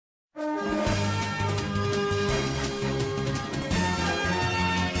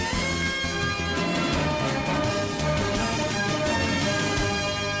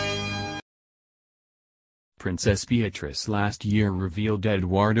Princess Beatrice last year revealed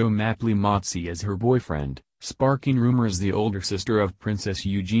Edoardo Mapplimozzi as her boyfriend, sparking rumors the older sister of Princess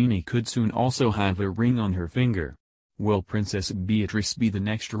Eugenie could soon also have a ring on her finger. Will Princess Beatrice be the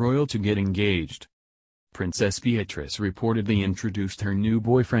next royal to get engaged? Princess Beatrice reportedly introduced her new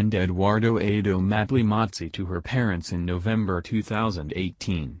boyfriend Edoardo Mapplimozzi to her parents in November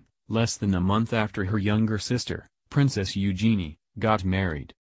 2018, less than a month after her younger sister, Princess Eugenie, got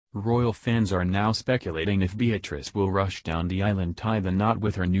married. Royal fans are now speculating if Beatrice will rush down the aisle and tie the knot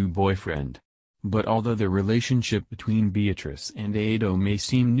with her new boyfriend. But although the relationship between Beatrice and Edo may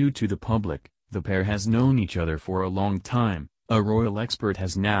seem new to the public, the pair has known each other for a long time, a royal expert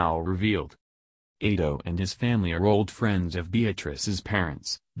has now revealed. Edo and his family are old friends of Beatrice's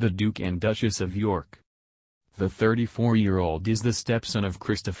parents, the Duke and Duchess of York. The 34-year-old is the stepson of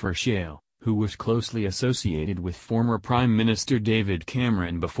Christopher Shale, who was closely associated with former Prime Minister David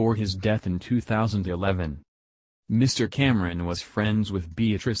Cameron before his death in 2011. Mr. Cameron was friends with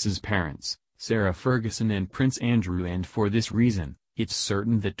Beatrice's parents, Sarah Ferguson and Prince Andrew, and for this reason, it's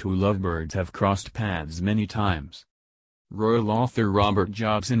certain that two lovebirds have crossed paths many times. Royal author Robert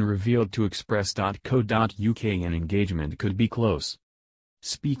Jobson revealed to Express.co.uk an engagement could be close.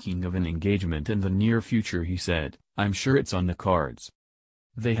 Speaking of an engagement in the near future, he said, "I'm sure it's on the cards.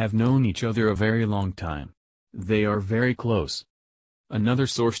 They have known each other a very long time. They are very close." Another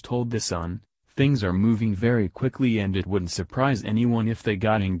source told The Sun, "Things are moving very quickly and it wouldn't surprise anyone if they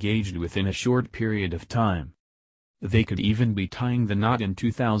got engaged within a short period of time. They could even be tying the knot in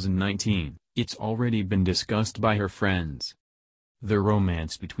 2019, it's already been discussed by her friends." The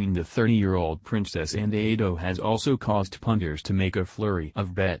romance between the 30-year-old princess and Edo has also caused punters to make a flurry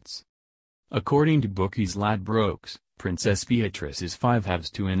of bets. According to bookies Ladbrokes, Princess Beatrice is 5 halves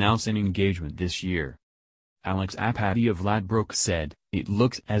to announce an engagement this year. Alex Apathy of Ladbrokes said, "It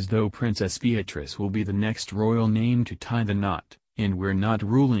looks as though Princess Beatrice will be the next royal name to tie the knot, and we're not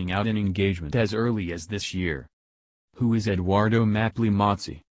ruling out an engagement as early as this year." Who is Edoardo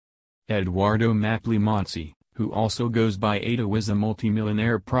Mapplimozzi? Edoardo Mapplimozzi, who also goes by Edo, is a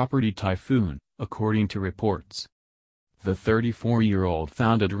multimillionaire property tycoon, according to reports. The 34-year-old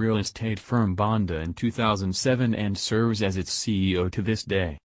founded real estate firm Bonda in 2007 and serves as its CEO to this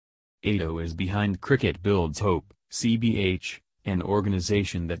day. Edo is behind Cricket Builds Hope, CBH, an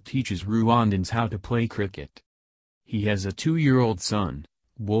organization that teaches Rwandans how to play cricket. He has a 2-year-old son,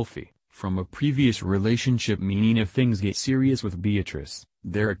 Wolfie, from a previous relationship, meaning if things get serious with Beatrice,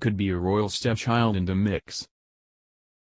 there could be a royal stepchild in the mix.